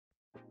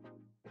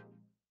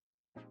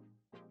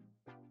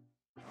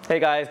Hey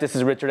guys, this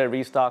is Richard at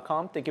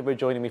Reefs.com. Thank you for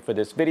joining me for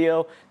this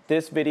video.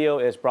 This video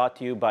is brought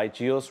to you by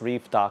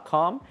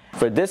geosreef.com.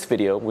 For this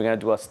video, we're going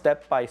to do a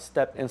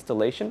step-by-step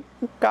installation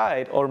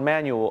guide or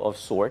manual of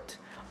sort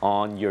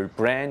on your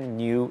brand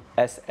new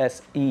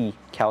SSE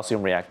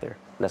calcium reactor.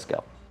 Let's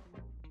go.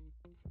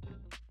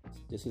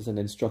 This is an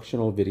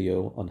instructional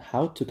video on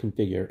how to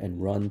configure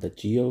and run the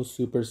Geo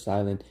Super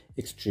Silent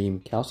Extreme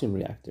calcium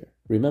reactor.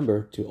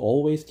 Remember to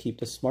always keep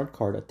the smart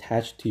card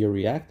attached to your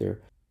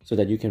reactor so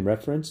that you can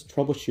reference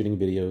troubleshooting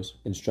videos,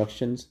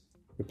 instructions,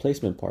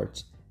 replacement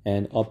parts,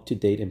 and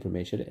up-to-date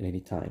information at any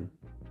time.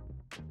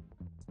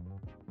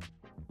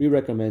 We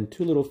recommend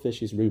Two Little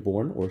Fishies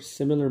Reborn or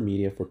similar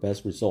media for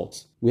best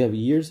results. We have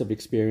years of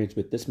experience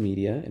with this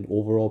media and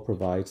overall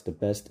provides the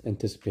best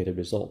anticipated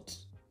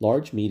results.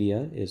 Large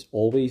media is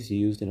always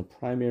used in a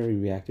primary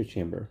reactor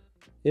chamber.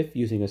 If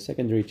using a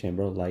secondary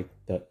chamber like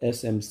the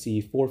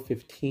SMC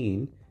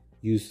 415,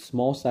 use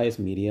small size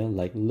media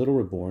like Little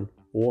Reborn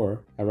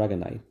or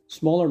aragonite.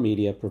 Smaller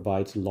media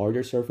provides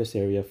larger surface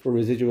area for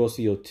residual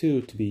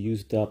CO2 to be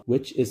used up,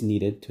 which is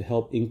needed to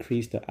help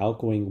increase the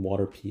outgoing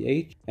water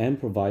pH and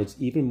provides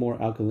even more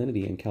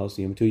alkalinity and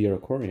calcium to your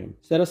aquarium.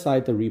 Set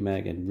aside the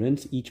remag and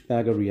rinse each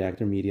bag of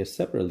reactor media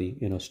separately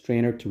in a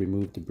strainer to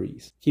remove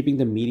debris. Keeping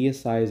the media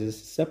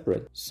sizes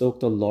separate,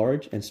 soak the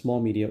large and small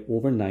media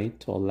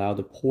overnight to allow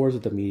the pores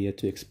of the media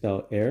to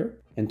expel air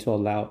and to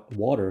allow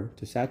water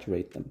to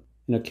saturate them.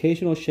 An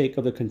occasional shake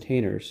of the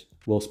containers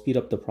will speed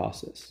up the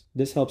process.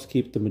 This helps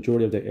keep the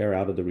majority of the air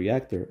out of the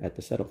reactor at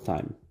the setup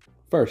time.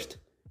 First,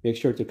 make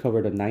sure to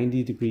cover the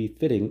 90-degree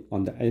fitting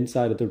on the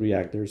inside of the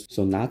reactors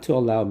so not to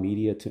allow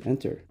media to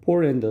enter.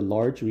 Pour in the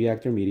large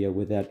reactor media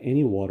without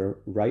any water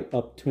right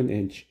up to an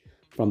inch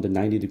from the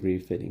 90-degree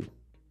fitting.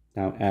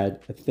 Now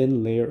add a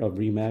thin layer of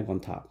remag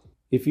on top.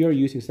 If you are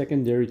using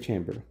secondary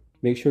chamber,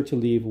 make sure to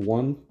leave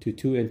 1 to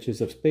 2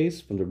 inches of space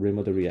from the rim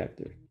of the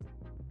reactor.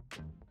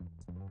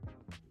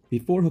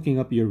 Before hooking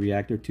up your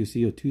reactor to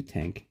CO2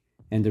 tank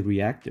and the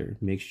reactor,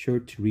 make sure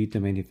to read the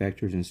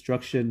manufacturer's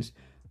instructions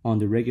on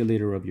the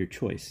regulator of your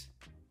choice.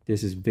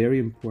 This is very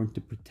important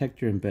to protect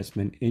your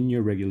investment in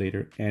your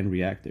regulator and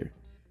reactor.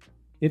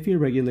 If your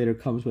regulator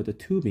comes with a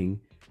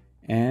tubing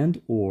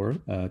and or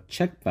a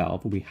check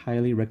valve, we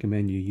highly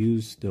recommend you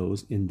use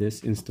those in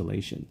this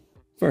installation.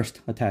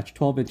 First, attach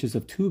 12 inches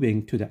of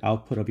tubing to the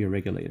output of your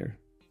regulator.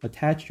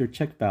 Attach your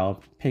check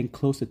valve, paying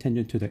close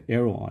attention to the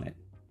arrow on it.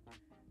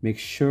 Make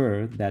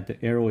sure that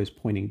the arrow is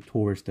pointing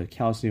towards the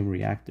calcium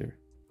reactor.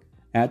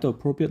 Add the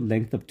appropriate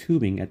length of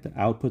tubing at the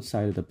output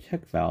side of the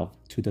check valve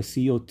to the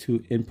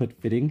CO2 input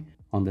fitting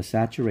on the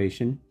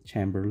saturation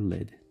chamber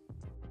lid.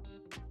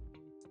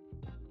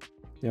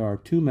 There are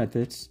two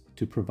methods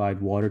to provide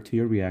water to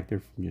your reactor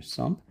from your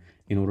sump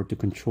in order to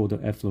control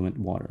the effluent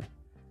water.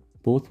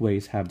 Both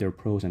ways have their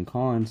pros and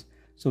cons,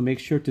 so make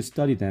sure to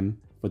study them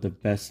for the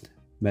best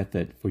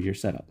method for your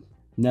setup.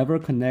 Never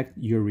connect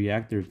your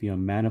reactor via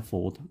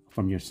manifold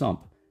from your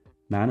sump.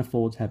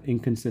 Manifolds have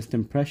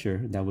inconsistent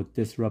pressure that would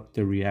disrupt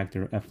the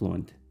reactor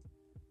effluent.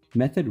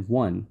 Method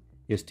 1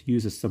 is to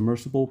use a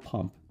submersible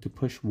pump to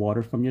push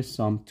water from your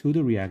sump to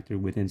the reactor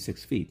within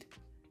 6 feet.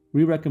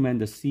 We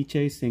recommend the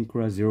Seche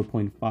Syncra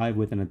 0.5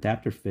 with an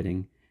adapter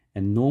fitting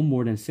and no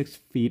more than 6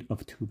 feet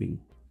of tubing.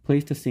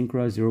 Place the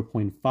Syncra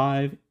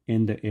 0.5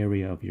 in the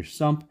area of your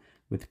sump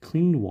with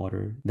clean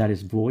water that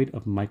is void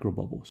of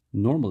microbubbles.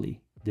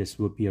 Normally, this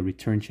would be a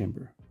return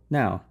chamber.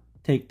 Now,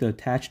 take the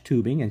attached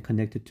tubing and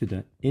connect it to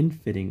the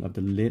in-fitting of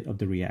the lid of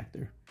the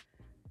reactor.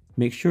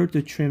 Make sure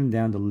to trim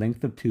down the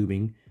length of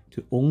tubing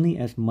to only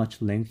as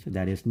much length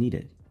that is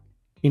needed.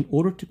 In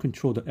order to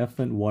control the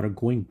effluent water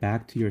going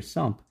back to your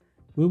sump,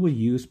 we will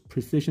use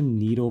precision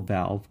needle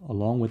valve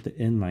along with the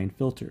inline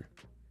filter.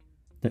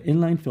 The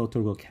inline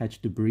filter will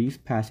catch debris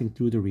passing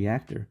through the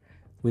reactor.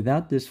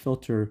 Without this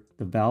filter,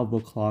 the valve will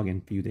clog in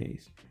a few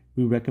days.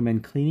 We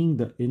recommend cleaning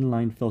the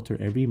inline filter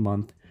every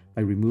month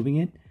by removing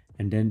it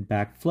and then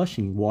back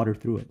flushing water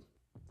through it.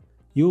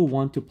 You will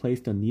want to place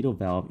the needle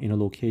valve in a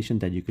location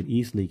that you could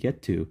easily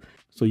get to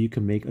so you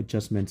can make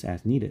adjustments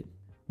as needed.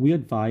 We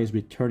advise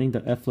returning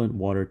the effluent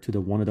water to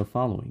the one of the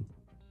following.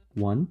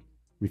 1.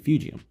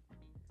 Refugium.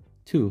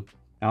 2.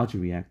 Algae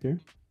reactor.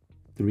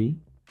 3.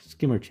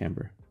 Skimmer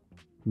chamber.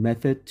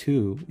 Method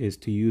 2 is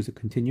to use a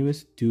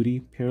continuous duty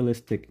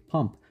parallelistic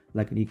pump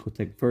like an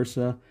Ecotech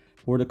Versa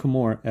or the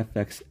Comore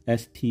FX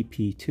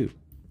STP2.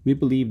 We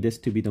believe this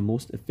to be the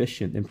most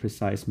efficient and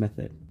precise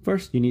method.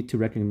 First, you need to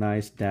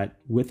recognize that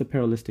with a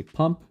parallelistic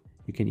pump,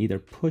 you can either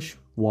push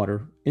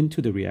water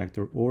into the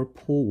reactor or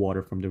pull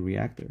water from the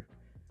reactor.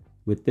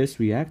 With this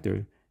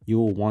reactor, you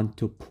will want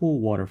to pull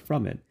water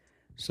from it,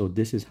 so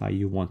this is how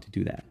you want to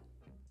do that.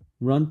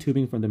 Run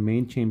tubing from the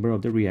main chamber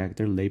of the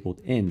reactor labeled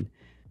in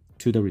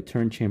to the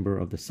return chamber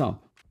of the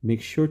sump.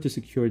 Make sure to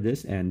secure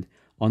this end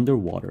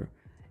underwater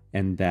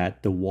and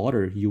that the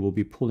water you will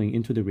be pulling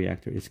into the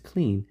reactor is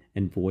clean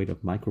and void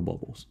of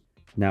microbubbles.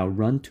 Now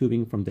run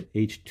tubing from the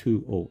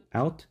H2O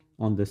out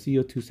on the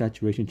CO2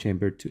 saturation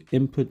chamber to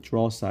input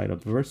draw side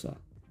of the Versa.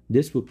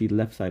 This will be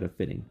left side of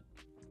fitting.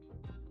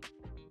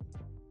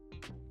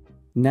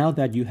 Now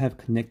that you have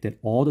connected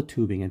all the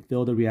tubing and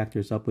filled the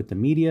reactors up with the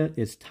media,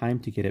 it's time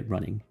to get it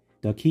running.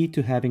 The key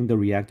to having the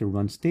reactor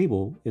run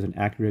stable is an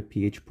accurate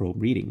pH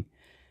probe reading.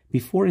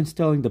 Before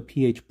installing the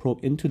pH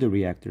probe into the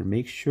reactor,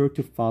 make sure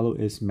to follow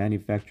its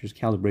manufacturer's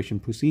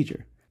calibration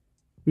procedure.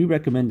 We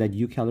recommend that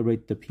you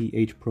calibrate the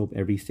pH probe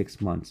every 6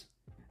 months.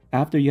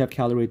 After you have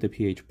calibrated the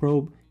pH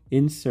probe,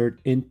 insert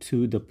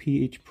into the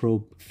pH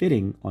probe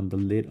fitting on the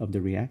lid of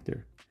the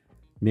reactor.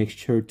 Make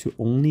sure to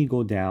only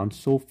go down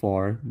so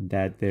far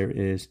that there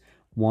is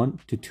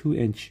 1 to 2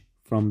 inch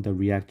from the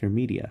reactor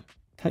media.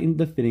 Tighten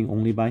the fitting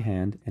only by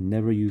hand and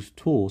never use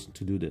tools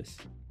to do this.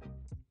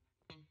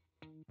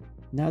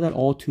 Now that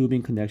all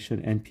tubing connection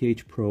and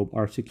pH probe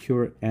are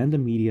secure and the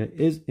media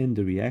is in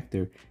the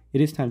reactor, it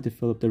is time to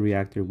fill up the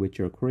reactor with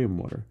your aquarium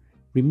water.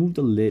 Remove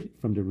the lid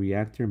from the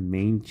reactor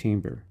main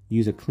chamber.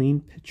 Use a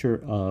clean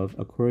pitcher of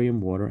aquarium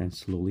water and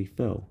slowly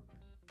fill.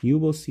 You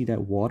will see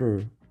that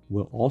water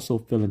will also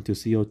fill into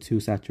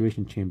CO2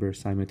 saturation chamber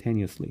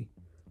simultaneously.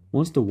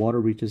 Once the water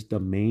reaches the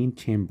main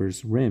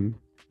chamber's rim,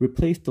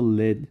 replace the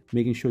lid,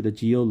 making sure the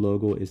Geo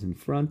logo is in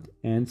front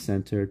and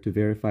center to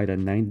verify that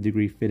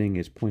 90-degree fitting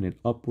is pointed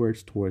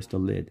upwards towards the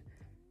lid.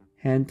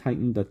 Hand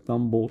tighten the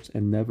thumb bolts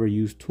and never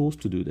use tools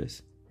to do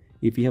this.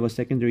 If you have a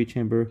secondary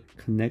chamber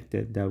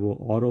connected, that will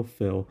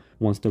autofill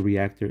once the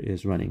reactor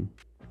is running.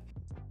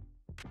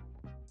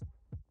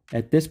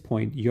 At this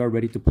point, you are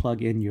ready to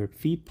plug in your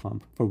feed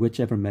pump for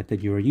whichever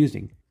method you are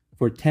using.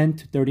 For 10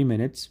 to 30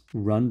 minutes,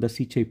 run the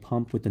CJ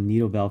pump with the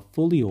needle valve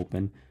fully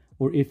open,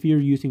 or if you're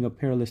using a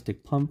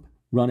paralystic pump,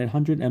 run at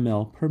 100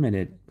 ml per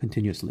minute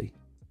continuously.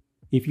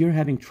 If you're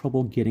having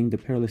trouble getting the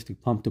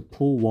paralystic pump to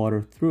pull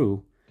water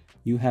through,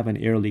 you have an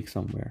air leak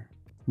somewhere,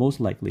 most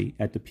likely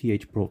at the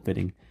pH probe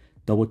fitting.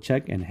 Double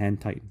check and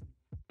hand tighten.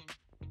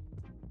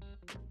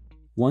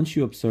 Once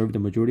you observe the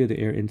majority of the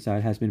air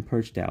inside has been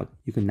purged out,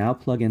 you can now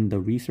plug in the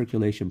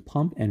recirculation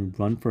pump and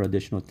run for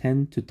additional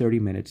 10 to 30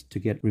 minutes to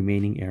get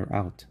remaining air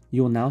out.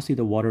 You will now see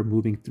the water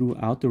moving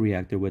throughout the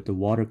reactor with the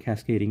water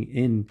cascading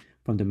in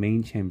from the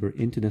main chamber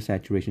into the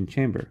saturation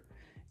chamber.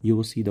 You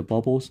will see the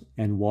bubbles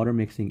and water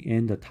mixing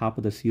in the top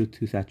of the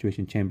CO2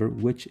 saturation chamber,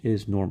 which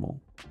is normal.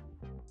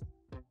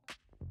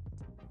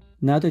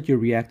 Now that your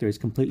reactor is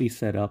completely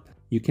set up,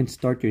 you can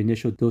start your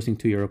initial dosing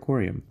to your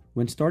aquarium.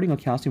 When starting a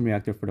calcium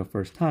reactor for the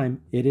first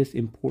time, it is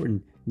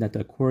important that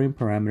the aquarium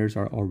parameters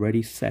are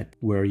already set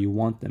where you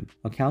want them.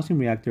 A calcium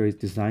reactor is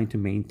designed to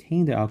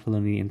maintain the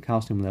alkalinity and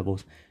calcium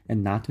levels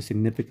and not to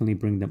significantly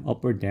bring them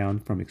up or down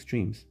from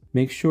extremes.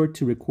 Make sure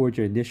to record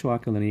your initial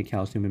alkalinity,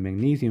 calcium, and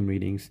magnesium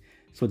readings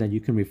so that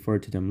you can refer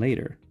to them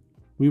later.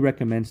 We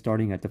recommend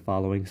starting at the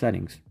following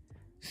settings.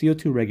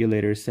 CO2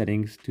 regulator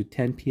settings to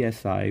 10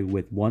 psi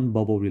with 1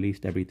 bubble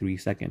released every 3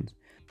 seconds.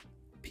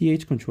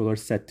 pH controller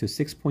set to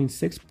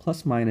 6.6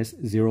 plus minus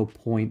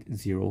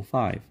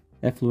 0.05.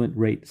 Effluent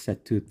rate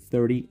set to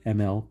 30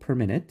 ml per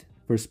minute.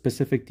 For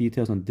specific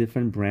details on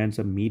different brands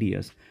of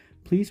medias,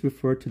 please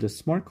refer to the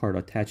smart card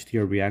attached to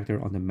your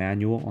reactor on the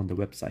manual on the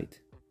website.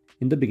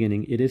 In the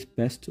beginning, it is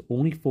best to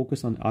only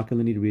focus on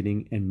alkalinity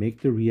reading and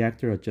make the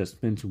reactor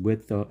adjustments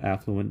with the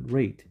effluent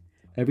rate.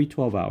 Every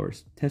 12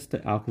 hours, test the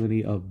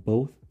alkalinity of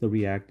both the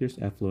reactor's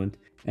effluent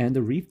and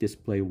the reef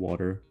display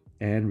water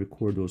and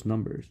record those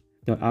numbers.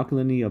 The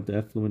alkalinity of the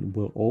effluent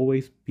will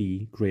always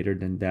be greater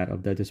than that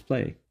of the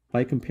display.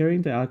 By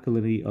comparing the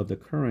alkalinity of the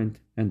current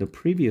and the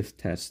previous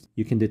test,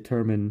 you can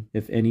determine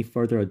if any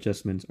further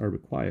adjustments are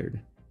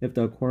required. If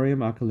the aquarium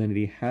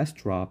alkalinity has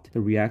dropped,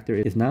 the reactor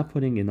is not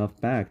putting enough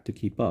back to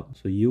keep up,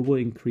 so you will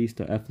increase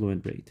the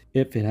effluent rate.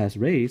 If it has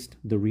raised,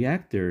 the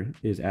reactor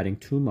is adding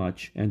too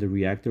much and the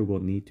reactor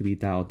will need to be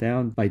dialed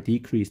down by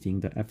decreasing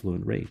the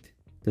effluent rate.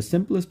 The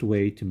simplest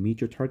way to meet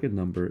your target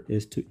number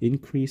is to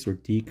increase or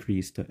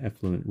decrease the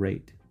effluent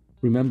rate.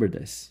 Remember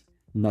this,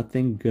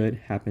 nothing good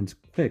happens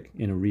quick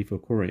in a reef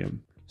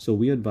aquarium, so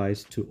we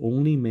advise to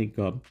only make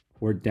up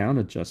or down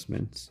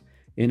adjustments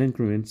in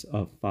increments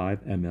of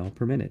 5 ml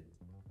per minute.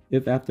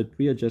 If after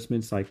 3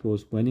 adjustment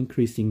cycles when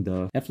increasing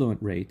the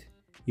effluent rate,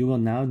 you will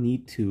now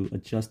need to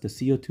adjust the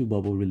CO2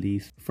 bubble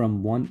release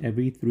from 1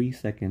 every 3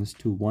 seconds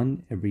to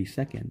 1 every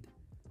second.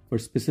 For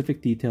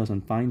specific details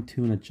on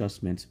fine-tune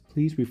adjustments,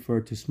 please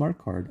refer to smart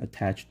card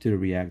attached to the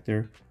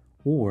reactor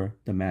or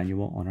the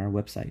manual on our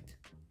website.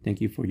 Thank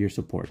you for your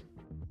support.